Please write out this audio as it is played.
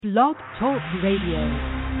Blog Talk Radio.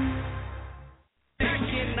 Back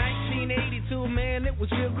in 1982, man, it was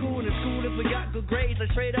real cool in school if we got good grades, like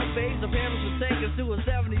straight up A's. The parents would take us to a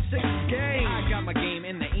 76 game. I got my game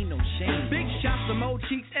and there ain't no shame. Big shots to Mo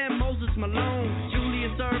Cheeks and Moses Malone.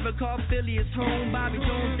 Julius Erving called Philly his home. Bobby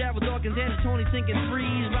Jones, Darryl Dawkins, and Tony sinking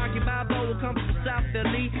threes. Rocky Balboa comes from South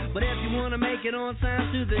Philly. But if you wanna make it on time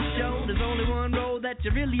to the show, there's only one road that you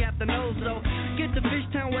really have to know. So get to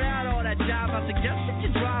Fishtown without all that jive. I suggest that you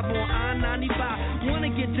drive on I-95. Wanna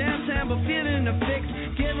get downtown but feeling the fix.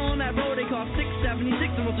 Get on that road they call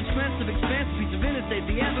 676, the most expensive piece of interstate.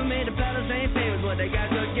 The ever made the fellas ain't famous, but they got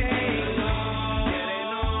good game. Getting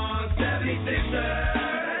on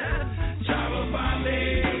 76ers, travel by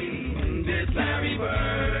me, this Larry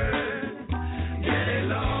Bird.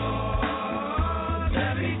 Getting on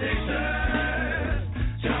 76ers,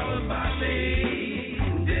 travel by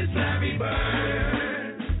me, this Larry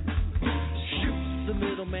Bird. Shoots the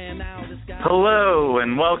middleman now, this guy. Hello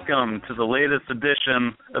and welcome to the latest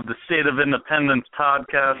edition of the State of Independence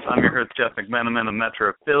podcast. I'm your host, Jeff McMenamin of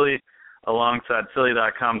Metro Philly, alongside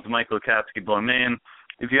Philly.com's Michael Katsky-Blomain.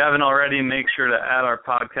 If you haven't already, make sure to add our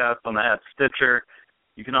podcast on the @Stitcher.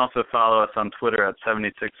 You can also follow us on Twitter at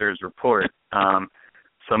 76ersReport.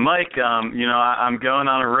 So, Mike, I'm going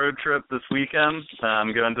on a road trip this weekend.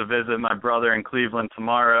 I'm going to visit my brother in Cleveland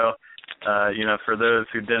tomorrow. For those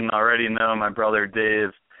who didn't already know, my brother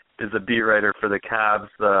Dave is a beat writer for the Cavs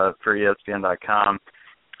for ESPN.com.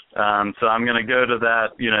 So I'm going to go to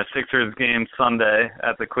that, Sixers game Sunday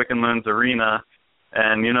at the Quicken Loans Arena.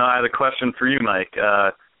 And, I had a question for you, Mike.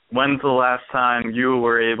 When's the last time you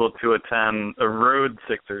were able to attend a road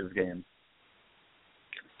Sixers game?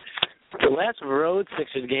 The last road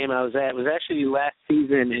Sixers game I was at was actually last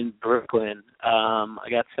season in Brooklyn. I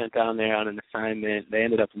got sent down there on an assignment. They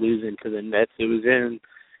ended up losing to the Nets. It was in,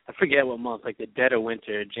 I forget what month, like the dead of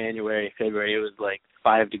winter, January, February. It was like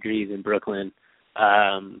 5 degrees in Brooklyn.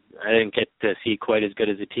 I didn't get to see quite as good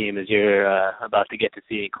as a team as you're about to get to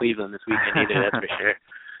see in Cleveland this weekend either, that's for sure.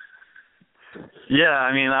 Yeah,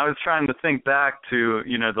 I was trying to think back to,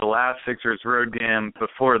 the last Sixers road game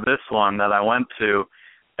before this one that I went to,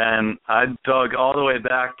 and I dug all the way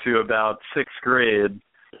back to about 6th grade.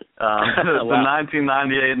 The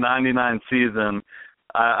 1998-99 season,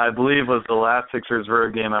 I believe, was the last Sixers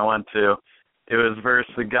road game I went to. It was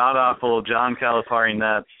versus the god-awful John Calipari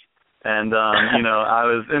Nets. And, I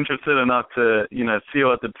was interested enough to, see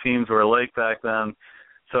what the teams were like back then.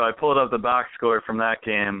 So I pulled up the box score from that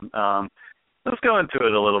game. Let's go into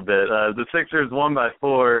it a little bit. The Sixers won by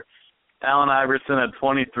 4. Allen Iverson had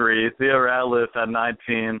 23. Theo Ratliff had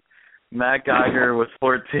 19. Matt Geiger was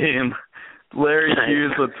 14. Larry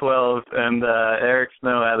Hughes with 12. And Eric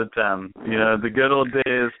Snow had a 10. The good old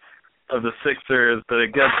days of the Sixers, but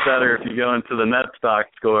it gets better if you go into the Nets box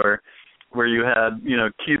score, where you had,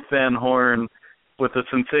 Keith Van Horn with a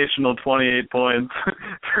sensational 28 points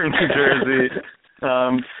for New Jersey.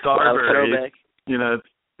 Starbury,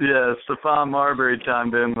 Stephon Marbury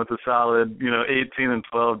chimed in with a solid, 18 and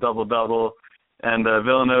 12 double-double. And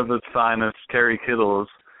Villanova's finest, Kerry Kittles,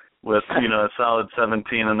 with, a solid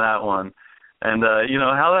 17 in that one. And,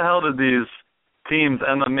 how the hell did these teams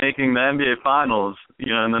end up making the NBA Finals,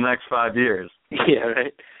 in the next 5 years? Yeah,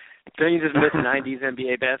 right. Don't you just miss 90s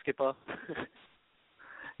NBA basketball?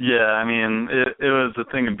 Yeah, it was a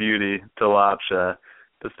thing of beauty to watch,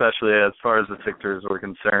 especially as far as the Sixers were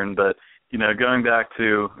concerned. But, going back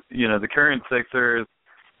to, the current Sixers,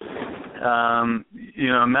 a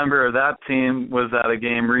member of that team was at a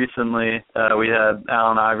game recently. We had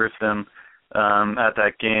Allen Iverson at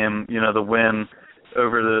that game, the win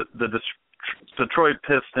over the Detroit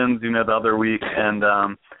Pistons, the other week. And,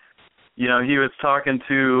 he was talking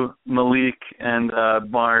to Malik and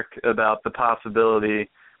Mark about the possibility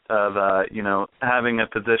of, having a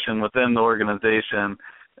position within the organization.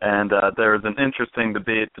 And there was an interesting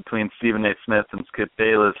debate between Stephen A. Smith and Skip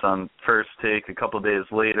Bayless on First Take a couple of days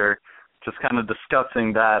later, just kind of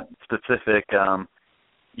discussing that specific,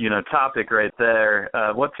 topic right there.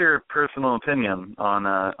 What's your personal opinion on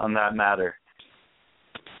that matter?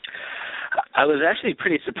 I was actually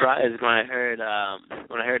pretty surprised when I heard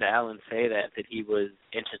Allen say that he was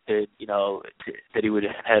interested, that he would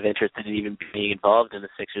have interest in even being involved in the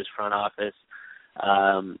Sixers front office.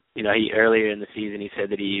 He earlier in the season he said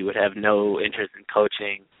that he would have no interest in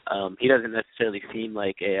coaching. He doesn't necessarily seem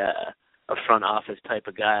like a front office type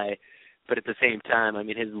of guy, but at the same time,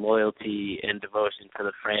 his loyalty and devotion to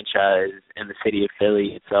the franchise and the city of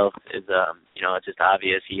Philly itself is, it's just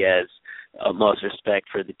obvious. He has utmost respect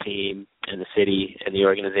for the team and the city and the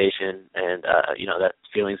organization, and that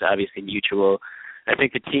feeling's obviously mutual. I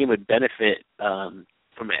think the team would benefit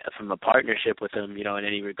from a partnership with him, you know, in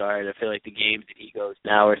any regard. I feel like the games that he goes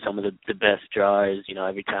now are some of the best draws. You know,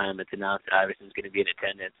 every time it's announced that Iverson's going to be in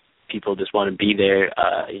attendance, people just want to be there,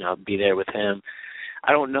 be there with him.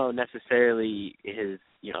 I don't know necessarily his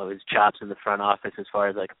chops in the front office as far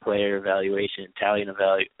as like a player evaluation, talent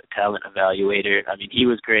evaluator. I mean, he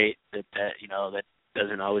was great. That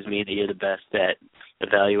doesn't always mean that you're the best at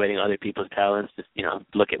evaluating other people's talents. Just, you know,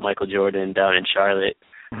 look at Michael Jordan down in Charlotte,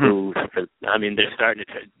 who, they're starting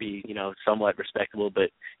to be, you know, somewhat respectable, but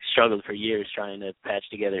struggled for years trying to patch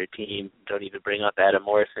together a team. Don't even bring up Adam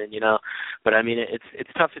Morrison, you know. But, I mean, it's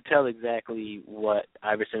tough to tell exactly what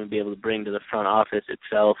Iverson would be able to bring to the front office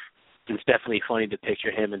itself. It's definitely funny to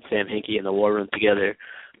picture him and Sam Hinkie in the war room together.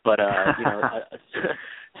 But,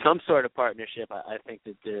 some sort of partnership, I think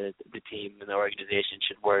that the team and the organization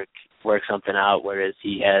should work something out, whereas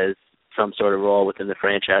he has some sort of role within the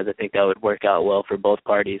franchise. I think that would work out well for both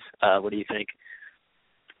parties. What do you think?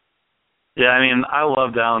 Yeah, I mean, I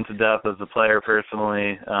loved Allen to death as a player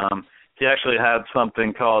personally. He actually had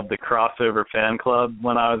something called the Crossover Fan Club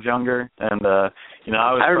when I was younger, and I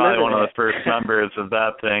was probably one of the first members of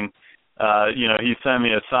that thing. He sent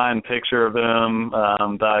me a signed picture of him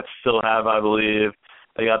that I still have, I believe.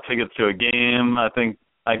 I got tickets to a game. I think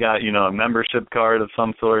I got, a membership card of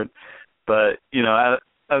some sort. But,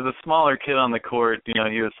 as a smaller kid on the court, he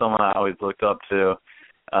was someone I always looked up to.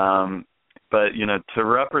 But, to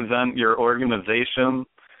represent your organization,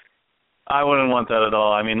 I wouldn't want that at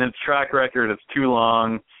all. I mean, his track record is too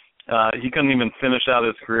long. He couldn't even finish out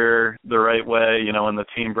his career the right way, when the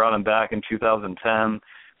team brought him back in 2010.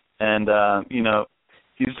 And,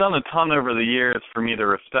 he's done a ton over the years for me to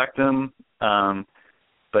respect him.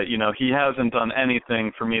 But, he hasn't done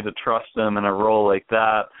anything for me to trust him in a role like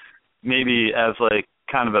that. Maybe as,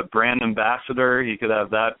 kind of a brand ambassador, he could have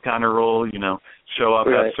that kind of role, show up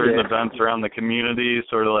at certain events around the community,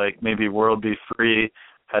 sort of like maybe World Be Free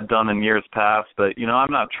had done in years past. But,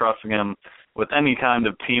 I'm not trusting him with any kind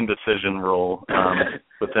of team decision role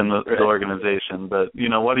within the organization. But,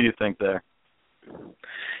 what do you think there?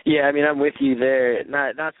 Yeah, I mean, I'm with you there.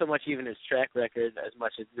 Not so much even his track record as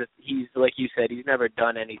much as just he's, like you said, he's never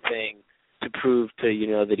done anything to prove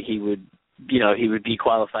to, that he would be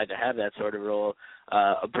qualified to have that sort of role.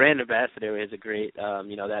 A brand ambassador is a great,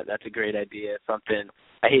 that's a great idea. Something,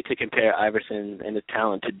 I hate to compare Iverson and his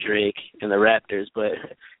talent to Drake and the Raptors, but,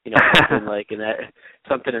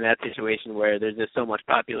 something in that situation where there's just so much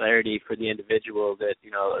popularity for the individual that,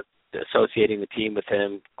 associating the team with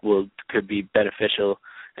him could be beneficial.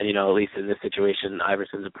 And, at least in this situation,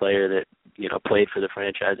 Iverson's a player that, played for the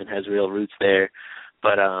franchise and has real roots there.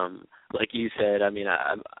 But, like you said, I mean,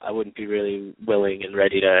 I wouldn't be really willing and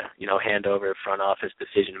ready to, hand over front office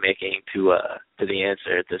decision-making to the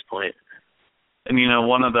answer at this point. And,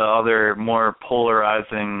 one of the other more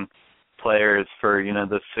polarizing players for,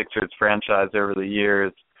 the Sixers franchise over the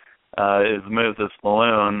years is Moses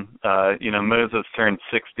Malone. Moses turned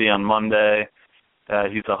 60 on Monday.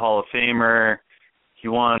 He's a Hall of Famer. He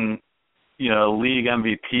won, league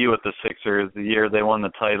MVP with the Sixers the year they won the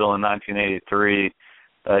title in 1983.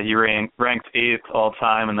 He ranked 8th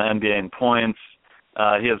all-time in the NBA in points.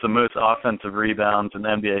 He has the most offensive rebounds in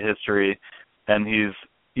NBA history, and he's,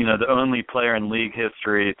 the only player in league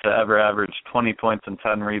history to ever average 20 points and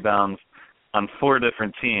 10 rebounds on 4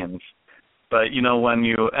 different teams. But, when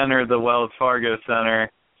you enter the Wells Fargo Center,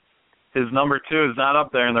 his number 2 is not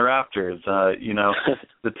up there in the rafters.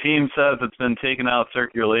 The team says it's been taken out of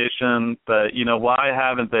circulation, but, why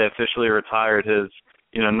haven't they officially retired his,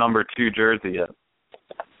 number 2 jersey yet?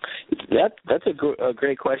 That's a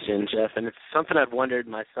great question, Jeff, and it's something I've wondered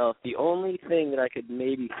myself. The only thing that I could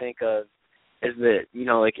maybe think of is that,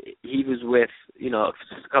 he was with,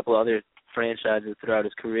 a couple other franchises throughout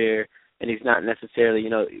his career, and he's not necessarily,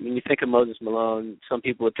 when you think of Moses Malone, some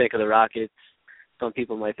people would think of the Rockets. Some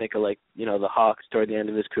people might think of, the Hawks toward the end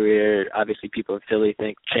of his career. Obviously, people in Philly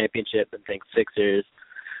think championship and think Sixers.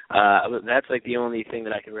 That's the only thing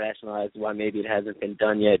that I can rationalize why maybe it hasn't been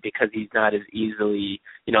done yet, because he's not as easily,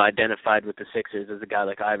 identified with the Sixers as a guy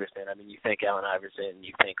like Iverson. I mean, you think Allen Iverson,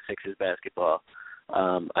 you think Sixers basketball.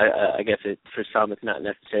 I guess for some it's not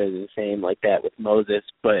necessarily the same like that with Moses,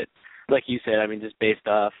 but like you said, I mean, just based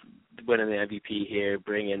off winning the MVP here,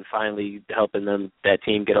 finally helping that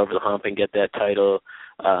team get over the hump and get that title,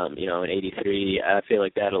 in 83, I feel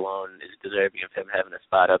like that alone is deserving of him having a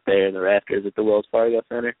spot up there in the rafters at the Wells Fargo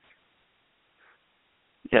Center.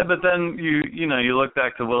 Yeah, but then you look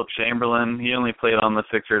back to Wilt Chamberlain. He only played on the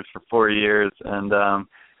Sixers for 4 years, and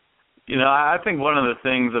I think one of the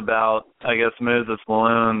things about, I guess, Moses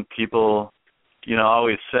Malone, people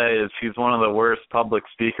always say is he's one of the worst public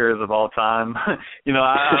speakers of all time. I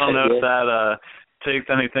don't know if that takes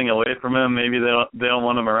anything away from him. Maybe they don't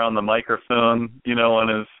want him around the microphone,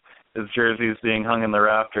 when his jersey's being hung in the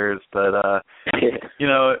rafters. But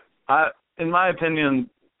in my opinion,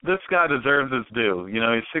 this guy deserves his due.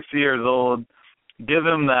 He's 60 years old. Give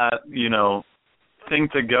him that, thing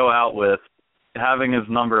to go out with, having his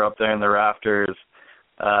number up there in the rafters.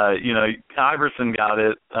 Iverson got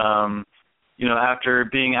it, after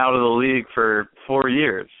being out of the league for 4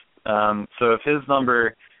 years. So if his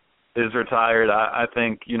number is retired, I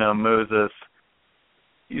think, Moses,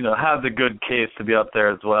 has a good case to be up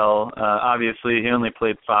there as well. Obviously, he only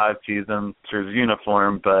played 5 seasons through his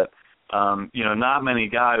uniform, but, not many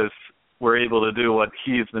guys were able to do what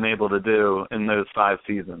he's been able to do in those 5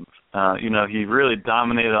 seasons. He really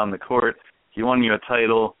dominated on the court. He won you a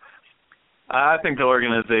title. I think the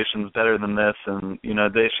organization's better than this, and,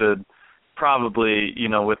 they should probably,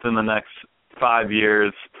 within the next 5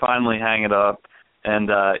 years, finally hang it up and,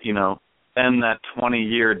 end that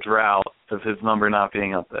 20-year drought of his number not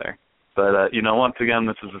being up there. But, once again,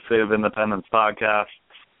 this is the State of Independence podcast.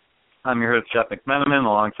 I'm your host, Jeff McMenamin,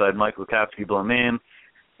 alongside Mike Lukowski-Blomane.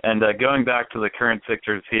 And going back to the current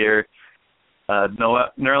Sixers here,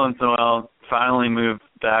 Nerlens Noel finally moved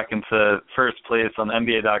back into first place on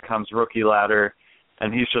NBA.com's rookie ladder,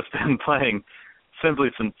 and he's just been playing simply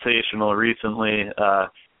sensational recently.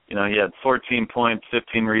 He had 14 points,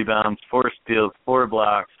 15 rebounds, 4 steals, 4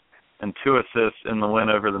 blocks, and 2 assists in the win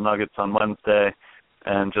over the Nuggets on Wednesday.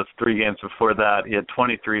 And just 3 games before that, he had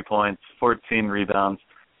 23 points, 14 rebounds,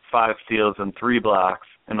 5 steals, and 3 blocks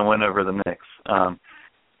in the win over the Knicks.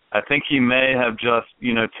 I think he may have just,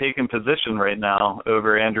 taken position right now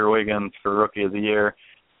over Andrew Wiggins for Rookie of the Year,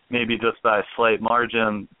 maybe just by a slight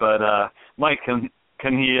margin. But, Mike, can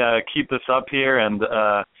he keep this up here? And,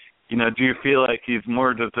 do you feel like he's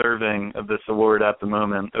more deserving of this award at the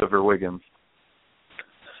moment over Wiggins?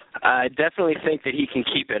 I definitely think that he can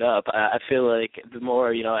keep it up. I feel like the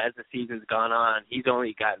more, as the season's gone on, he's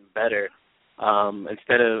only gotten better.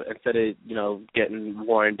 Instead of getting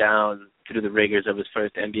worn down through the rigors of his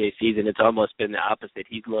first NBA season, it's almost been the opposite.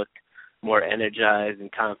 He's looked more energized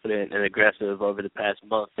and confident and aggressive over the past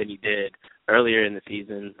month than he did earlier in the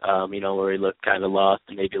season, where he looked kind of lost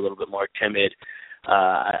and maybe a little bit more timid.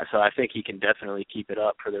 So I think he can definitely keep it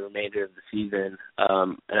up for the remainder of the season.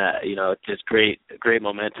 Just great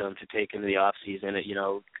momentum to take into the off season.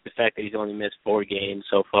 The fact that he's only missed 4 games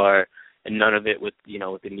so far, and none of it with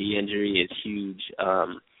the knee injury is huge.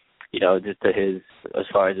 Just to as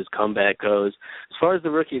far as his comeback goes. As far as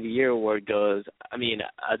the Rookie of the Year award goes, I mean,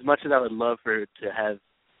 as much as I would love to have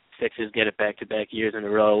Sixers get it back-to-back years in a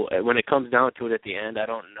row, when it comes down to it at the end, I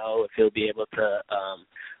don't know if he'll be able to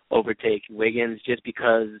overtake Wiggins, just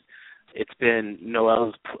because it's been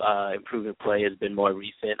Noel's improvement play has been more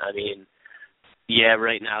recent. I mean, yeah,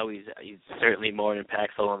 right now he's certainly more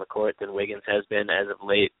impactful on the court than Wiggins has been as of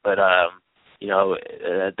late, but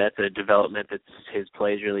that's a development that his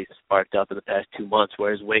play's really sparked up in the past 2 months,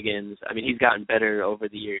 whereas Wiggins, I mean, he's gotten better over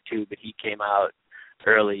the year too, but he came out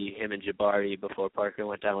early, him and Jabari, before Parker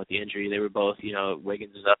went down with the injury. They were both,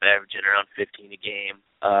 Wiggins was up averaging around 15 a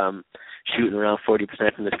game, shooting around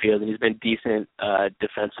 40% from the field, and he's been decent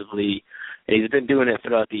defensively. And he's been doing it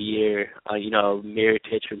throughout the year.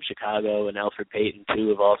 Mirotić from Chicago and Elfrid Payton, too,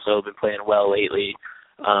 have also been playing well lately.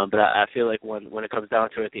 But I feel like when it comes down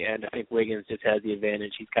to it at the end, I think Wiggins just has the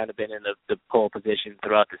advantage. He's kind of been in the pole position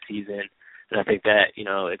throughout the season. And I think that,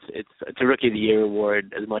 it's a Rookie of the Year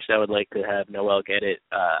award. As much as I would like to have Noel get it,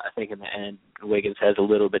 I think in the end, Wiggins has a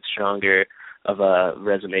little bit stronger of a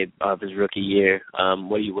resume of his rookie year.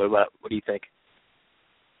 What do you think?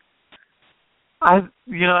 At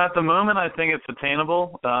the moment, I think it's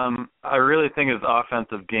attainable. I really think his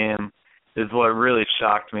offensive game is what really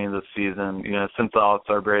shocked me this season. Since the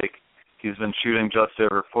All-Star break, he's been shooting just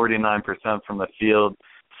over 49% from the field,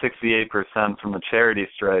 68% from the charity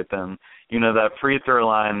stripe, and that free throw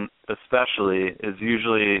line especially is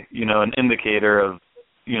usually an indicator of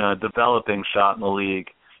a developing shot in the league,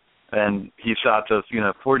 and he shot just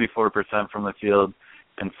 44% from the field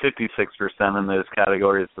and 56% in those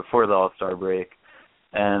categories before the All-Star break.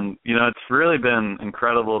 And it's really been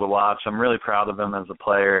incredible to watch. I'm really proud of him as a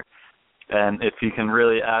player, and if he can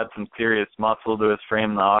really add some serious muscle to his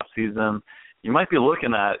frame in the off season, you might be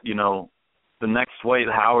looking at the next Dwight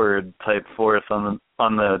Howard type force on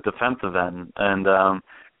the defensive end. And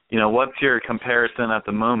what's your comparison at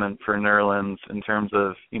the moment for Nerlens in terms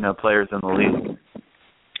of players in the league?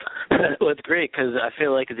 Well, it's great because I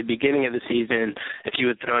feel like at the beginning of the season, if you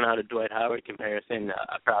had thrown out a Dwight Howard comparison,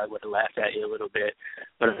 I probably would have laughed at you a little bit.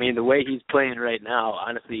 But, I mean, the way he's playing right now,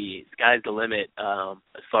 honestly, sky's the limit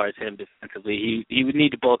as far as him defensively. He would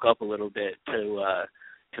need to bulk up a little bit to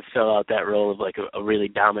fill out that role of, like, a really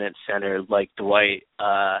dominant center like Dwight.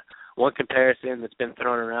 One comparison that's been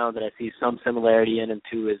thrown around that I see some similarity in him,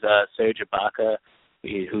 too, is Serge Ibaka,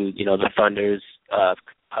 who, you know, the Thunder's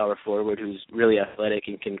power forward, who's really athletic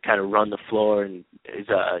and can kind of run the floor, and is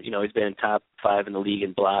he's been in top 5 in the league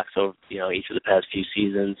in blocks over, you know, each of the past few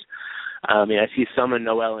seasons. I mean, I see some in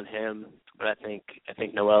Noel and him, but I think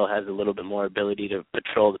Noel has a little bit more ability to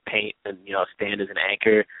patrol the paint and, you know, stand as an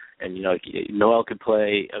anchor. And, you know, Noel could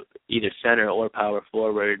play either center or power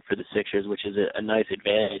forward for the Sixers, which is a nice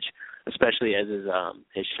advantage, especially as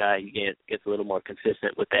his shot gets a little more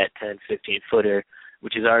consistent with that 10, 15-footer,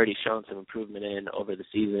 which has already shown some improvement in over the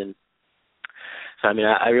season. So, I mean,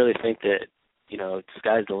 I really think that, you know,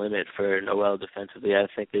 sky's the limit for Noel defensively. I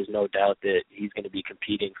think there's no doubt that he's going to be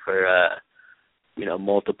competing for, you know,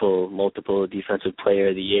 multiple Defensive Player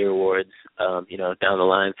of the Year awards, you know, down the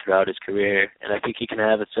line throughout his career. And I think he can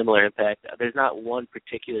have a similar impact. There's not one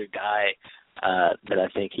particular guy that I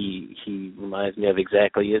think he reminds me of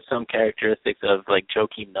exactly. He has some characteristics of, like,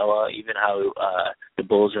 Joakim Noah, even how the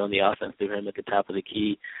Bulls are on the offense through him at the top of the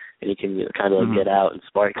key, and he can kind of like get out and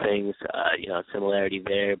spark things, you know, similarity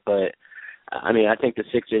there. But, I mean, I think the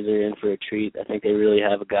Sixers are in for a treat. I think they really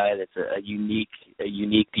have a guy that's a unique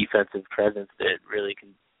defensive presence that really can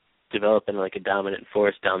develop into, like, a dominant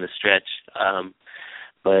force down the stretch.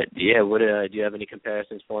 But, yeah, do you have any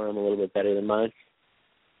comparisons for him a little bit better than mine?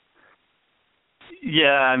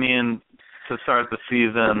 Yeah, I mean, to start the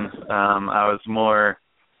season, I was more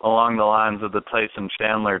along the lines of the Tyson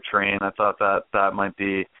Chandler train. I thought that might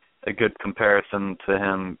be a good comparison to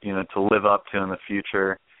him, you know, to live up to in the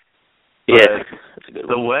future. Yeah, that's a good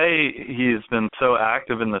one. The way he's been so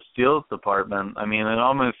active in the steals department, I mean, it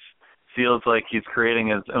almost feels like he's creating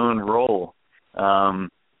his own role,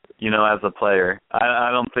 you know, as a player. I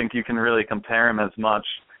don't think you can really compare him as much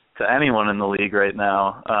to anyone in the league right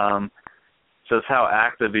now. Just how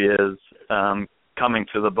active he is coming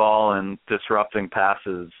to the ball and disrupting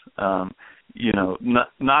passes. You know,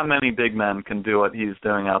 not many big men can do what he's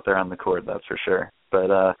doing out there on the court, that's for sure.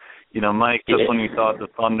 But, you know, Mike, just when you thought the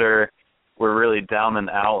Thunder were really down and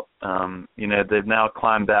out, you know, they've now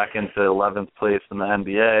climbed back into 11th place in the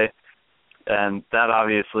NBA, and that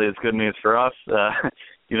obviously is good news for us.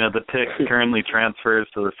 You know, the pick currently transfers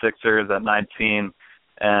to the Sixers at 19,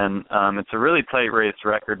 and it's a really tight race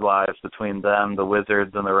record-wise between them, the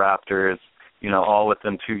Wizards, and the Raptors, you know, all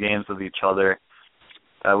within 2 games of each other.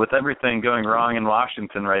 With everything going wrong in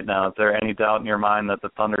Washington right now, is there any doubt in your mind that the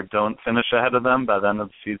Thunder don't finish ahead of them by the end of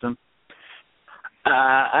the season?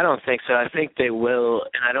 I don't think so. I think they will,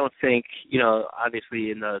 and I don't think, you know,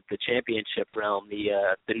 obviously in the championship realm,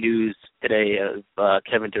 the news today of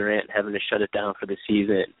Kevin Durant having to shut it down for the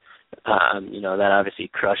season, you know, that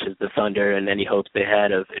obviously crushes the Thunder and any hopes they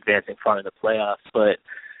had of advancing far in the playoffs. But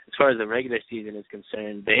as far as the regular season is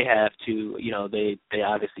concerned, they have to, you know, they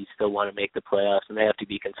obviously still want to make the playoffs, and they have to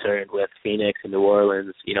be concerned with Phoenix and New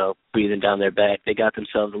Orleans, you know, breathing down their back. They got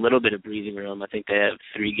themselves a little bit of breathing room. I think they have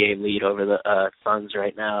a 3-game lead over the Suns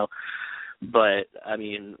right now. But, I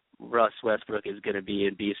mean, Russ Westbrook is going to be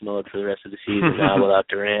in beast mode for the rest of the season now without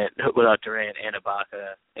Durant and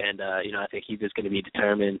Ibaka. And, you know, I think he's just going to be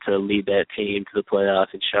determined to lead that team to the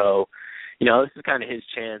playoffs and show, you know, this is kind of his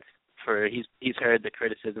chance. He's heard the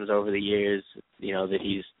criticisms over the years, you know, that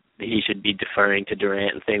he should be deferring to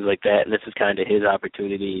Durant and things like that, and this is kind of his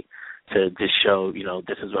opportunity to show, you know,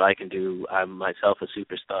 this is what I can do. I'm myself a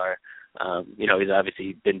superstar. You know, he's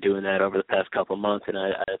obviously been doing that over the past couple of months, and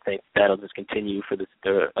I think that'll just continue for the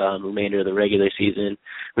remainder of the regular season,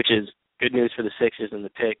 which is good news for the Sixers and the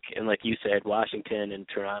pick. And like you said, Washington and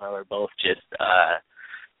Toronto are both just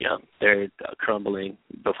you know, they're crumbling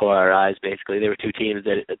before our eyes, basically. They were 2 teams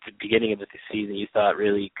that at the beginning of the season you thought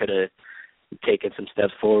really could have taken some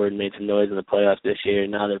steps forward and made some noise in the playoffs this year.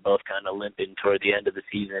 Now they're both kind of limping toward the end of the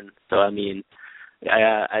season. So, I mean,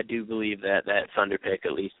 I do believe that Thunder pick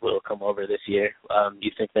at least will come over this year. Do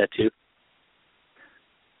you think that too?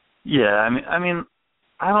 Yeah, I mean,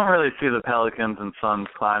 I don't really see the Pelicans and Suns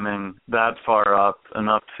climbing that far up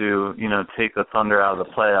enough to, you know, take the Thunder out of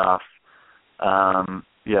the playoffs.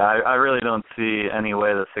 Yeah, I really don't see any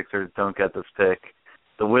way the Sixers don't get this pick.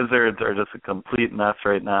 The Wizards are just a complete mess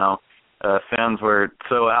right now. Fans were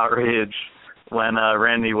so outraged when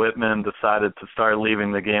Randy Whitman decided to start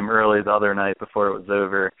leaving the game early the other night before it was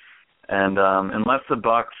over. And unless the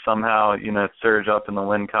Bucks somehow, you know, surge up in the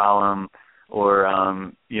win column or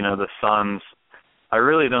the Suns. I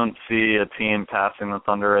really don't see a team passing the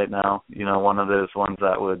Thunder right now. One of those ones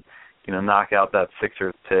that would, knock out that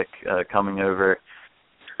Sixers pick coming over.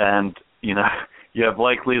 And, you have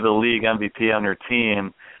likely the league MVP on your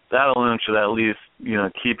team. That alone should at least,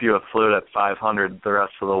 keep you afloat at 500 the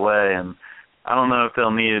rest of the way. And I don't know if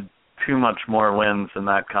they'll need too much more wins in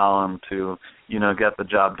that column to, get the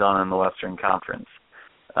job done in the Western Conference.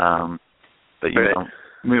 But,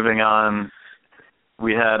 moving on,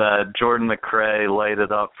 we had Jordan McRae light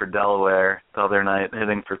it up for Delaware the other night,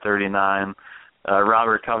 hitting for 39.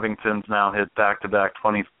 Robert Covington's now hit back-to-back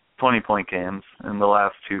 20-point games in the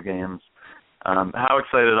last two games. How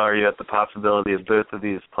excited are you at the possibility of both of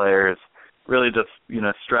these players really just,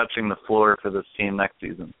 stretching the floor for this team next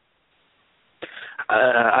season?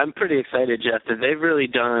 I'm pretty excited, Jeff, that they've really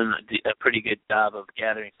done a pretty good job of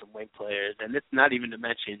gathering some wing players, and it's not even to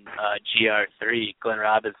mention GR3, Glenn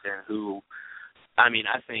Robinson, who, I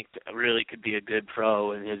think really could be a good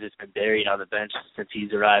pro and has just been buried on the bench since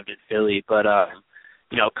he's arrived in Philly. But,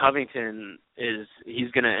 Covington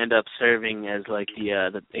he's going to end up serving as like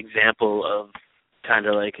the example of kind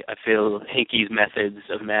of like, I feel, Hinkie's methods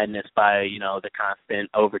of madness by, the constant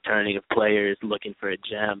overturning of players looking for a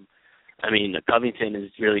gem. Covington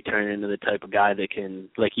is really turning into the type of guy that can,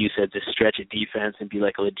 like you said, just stretch a defense and be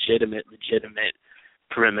like a legitimate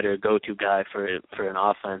perimeter go-to guy for an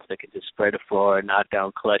offense that can just spread the floor, knock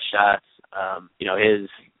down clutch shots.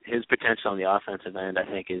 His potential on the offensive end, I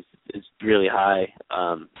think, is really high.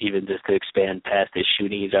 Even just to expand past his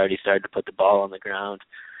shooting, he's already started to put the ball on the ground.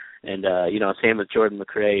 And, same with Jordan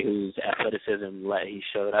McRae, whose athleticism he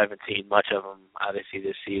showed. I haven't seen much of him, obviously,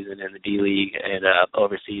 this season in the D-League and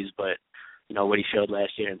overseas, but, what he showed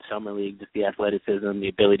last year in Summer League, just the athleticism, the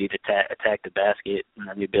ability to attack the basket,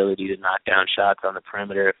 and the ability to knock down shots on the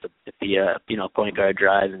perimeter if the point guard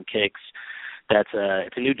drives and kicks.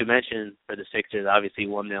 It's a new dimension for the Sixers, obviously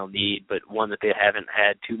one they'll need, but one that they haven't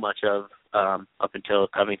had too much of up until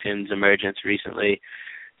Covington's emergence recently.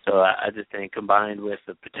 So I just think combined with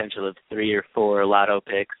the potential of 3 or 4 lotto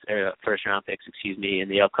picks, or first-round picks, in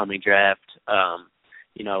the upcoming draft,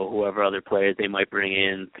 whoever other players they might bring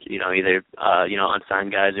in, either,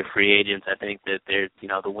 unsigned guys or free agents, I think that they're,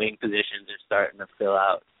 the wing positions are starting to fill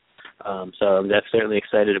out. So I'm certainly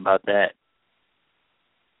excited about that.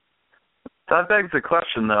 That begs the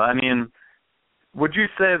question, though. Would you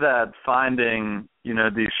say that finding,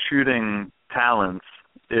 these shooting talents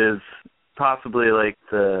is possibly like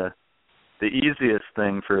the easiest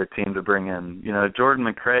thing for a team to bring in? Jordan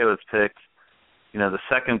McRae was picked, the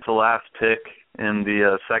second to last pick in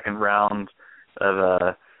the second round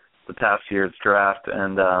of the past year's draft,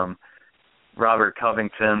 and Robert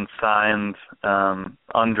Covington signed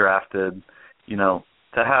undrafted. To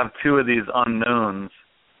have two of these unknowns,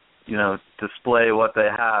 display what they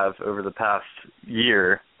have over the past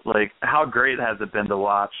year, like how great has it been to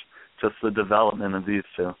watch just the development of these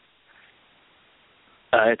two?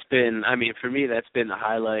 It's been, for me, that's been the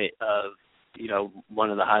highlight of, one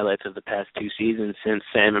of the highlights of the past 2 seasons since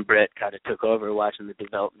Sam and Brett kind of took over, watching the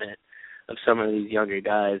development of some of these younger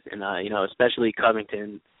guys. And, especially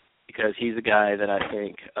Covington, because he's a guy that I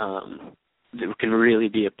think that can really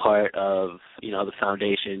be a part of, the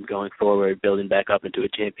foundation going forward, building back up into a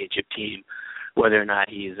championship team, whether or not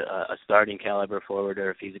he's a starting caliber forward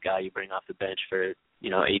or if he's a guy you bring off the bench for,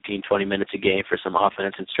 18, 20 minutes a game for some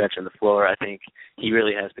offense and stretching the floor. I think he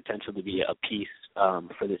really has potential to be a piece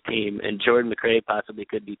for this team. And Jordan McRae possibly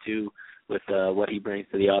could be too with what he brings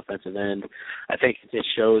to the offensive end. I think it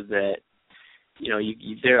shows that,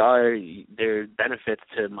 there are benefits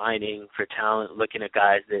to mining for talent, looking at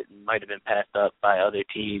guys that might have been passed up by other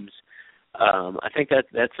teams. I think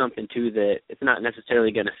that's something, too, that it's not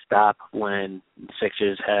necessarily going to stop when the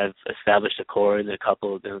Sixers have established a core in the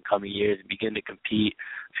coming years and begin to compete.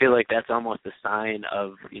 I feel like that's almost a sign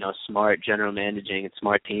of, smart general managing and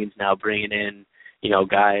smart teams now bringing in,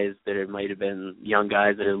 guys that might have been young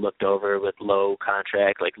guys that are looked over with low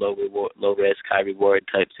contract, like low risk, high reward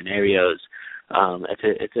type scenarios.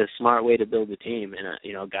 It's a smart way to build a team.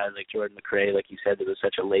 And, guys like Jordan McRae, like you said, that was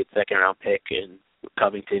such a late second-round pick, and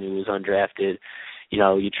Covington, who was undrafted.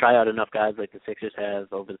 You try out enough guys like the Sixers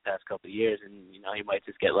have over the past couple of years, and, you might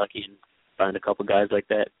just get lucky and find a couple guys like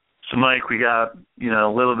that. So, Mike, we got, a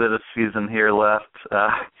little bit of season here left.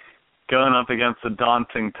 Going up against the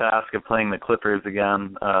daunting task of playing the Clippers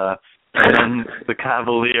again, and then the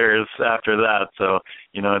Cavaliers after that. So,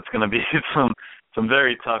 it's going to be some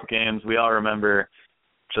very tough games. We all remember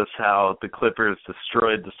just how the Clippers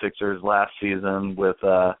destroyed the Sixers last season with,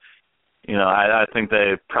 I think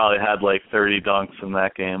they probably had like 30 dunks in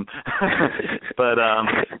that game. But,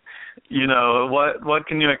 you know, what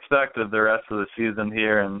can you expect of the rest of the season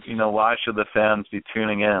here, and, you know, why should the fans be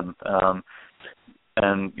tuning in?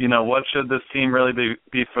 And, you know, what should this team really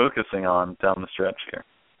be focusing on down the stretch here?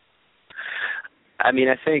 I mean,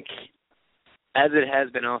 I think, as it has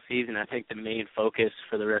been all season, I think the main focus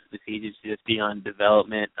for the rest of the season is just be on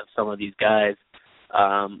development of some of these guys.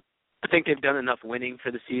 I think they've done enough winning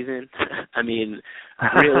for the season. I mean,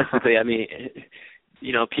 realistically, I mean,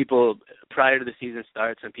 you know, people prior to the season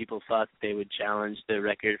starts, when people thought that they would challenge the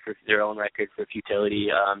record for their own record for futility,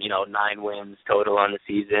 you know, 9 wins total on the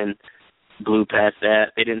season, blew past that.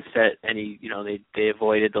 They didn't set any, you know, they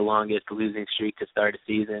avoided the longest losing streak to start a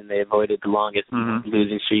season. They avoided the longest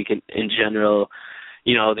losing streak in general.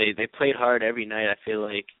 You know, they played hard every night. I feel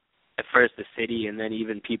like at first the city, and then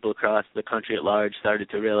even people across the country at large started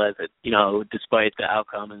to realize that, you know, despite the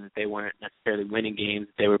outcome and that they weren't necessarily winning games,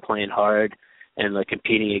 they were playing hard and like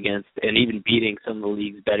competing against and even beating some of the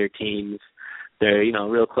league's better teams. They're, you know,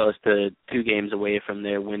 real close to 2 games away from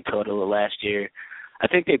their win total of last year. I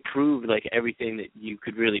think they proved like everything that you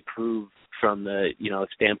could really prove from the, you know,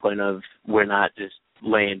 standpoint of we're not just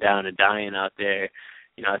laying down and dying out there.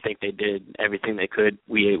 You know, I think they did everything they could.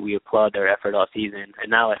 We applaud their effort all season, and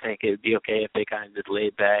now I think it would be okay if they kind of just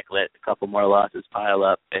laid back, let a couple more losses pile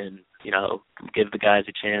up, and, you know, give the guys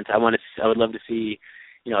a chance. I would love to see,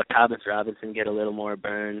 you know, Thomas Robinson get a little more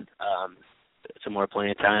burn, some more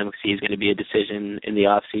playing time. He's going to be a decision in the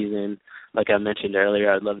off season. Like I mentioned earlier,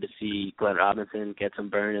 I'd love to see Glenn Robinson get some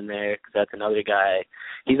burn in there, because that's another guy.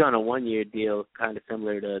 He's on a 1-year deal, kind of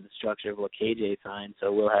similar to the structure of what KJ signed.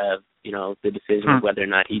 So we'll have, you know, the decision of whether or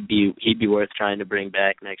not he'd be worth trying to bring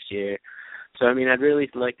back next year. So I mean, I'd really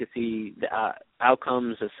like to see the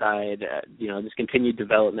outcomes aside, you know, this continued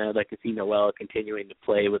development. I'd like to see Noel continuing to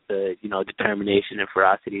play with the, you know, determination and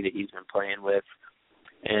ferocity that he's been playing with,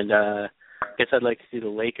 and I guess I'd like to see the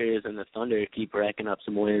Lakers and the Thunder keep racking up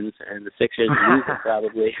some wins, and the Sixers losing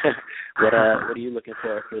probably. What are you looking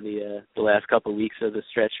for the last couple of weeks of the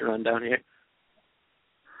stretch run down here?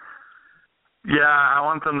 Yeah, I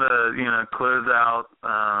want them to, you know, close out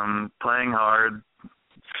playing hard,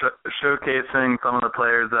 showcasing some of the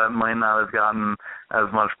players that might not have gotten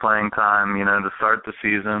as much playing time, you know, to start the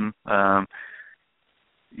season.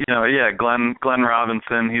 You know, yeah, Glenn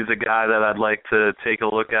Robinson, he's a guy that I'd like to take a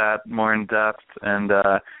look at more in depth, and,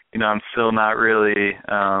 you know, I'm still not really,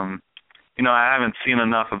 you know, I haven't seen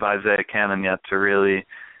enough of Isaiah Cannon yet to really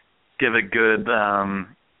give a good,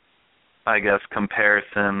 I guess,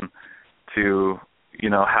 comparison to, you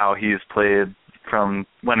know, how he's played from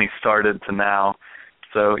when he started to now.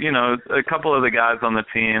 So, you know, a couple of the guys on the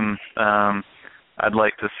team I'd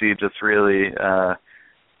like to see just really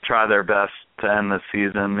try their best to end the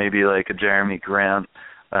season, maybe like a Jeremy Grant.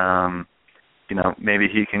 You know, maybe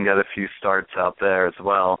he can get a few starts out there as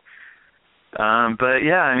well. But,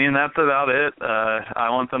 yeah, I mean, that's about it. I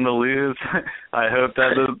want them to lose. I hope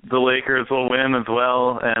that the Lakers will win as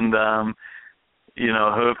well. And, you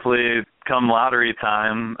know, hopefully come lottery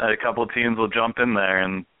time, a couple teams will jump in there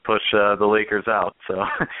and push the Lakers out. So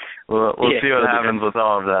we'll see what happens with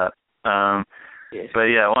all of that. But,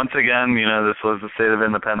 yeah, once again, you know, this was the State of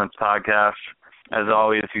Independence podcast. As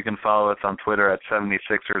always, you can follow us on Twitter at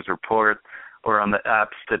 76ers Report or on the app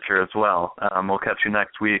Stitcher as well. We'll catch you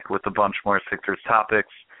next week with a bunch more Sixers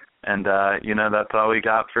topics. And, you know, that's all we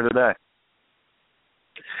got for today.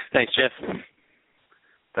 Thanks, Jeff.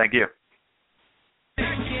 Thank you.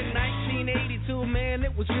 Back in 1982, man,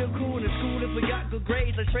 it was real cool in school if we got good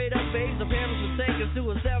grades. Like straight up A's, the parents would take us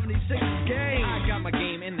to a 76ers game. I got my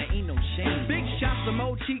game and there ain't no shame. Big shots to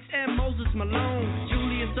Mo Cheeks and Moses Malone.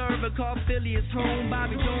 Julius Erving called Philly his home.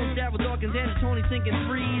 Bobby Jones, Darryl Dawkins, and Tony sinking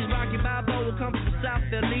threes. Rocky Balboa comes to South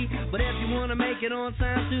Philly. But if you want to make it on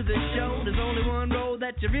time to the show, there's only one road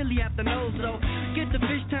that you really have to know. So get to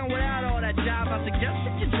Fishtown without all that jive. I suggest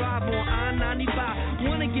that you drive on I-95.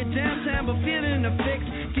 Want to get downtown but feeling the fix.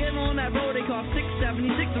 Get on that road they call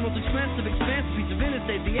 676, the most expensive piece of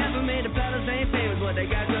interstate. The ever made the fellas ain't famous, but they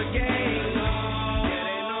got good game. Getting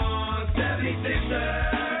on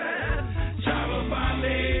 76ers, travel by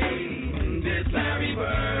me, this Larry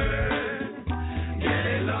Bird.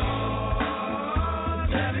 Getting on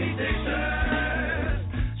 76ers,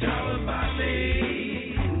 travel by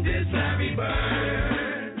me, this Larry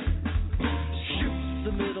Bird. Shoot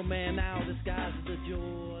the middleman out, this guy.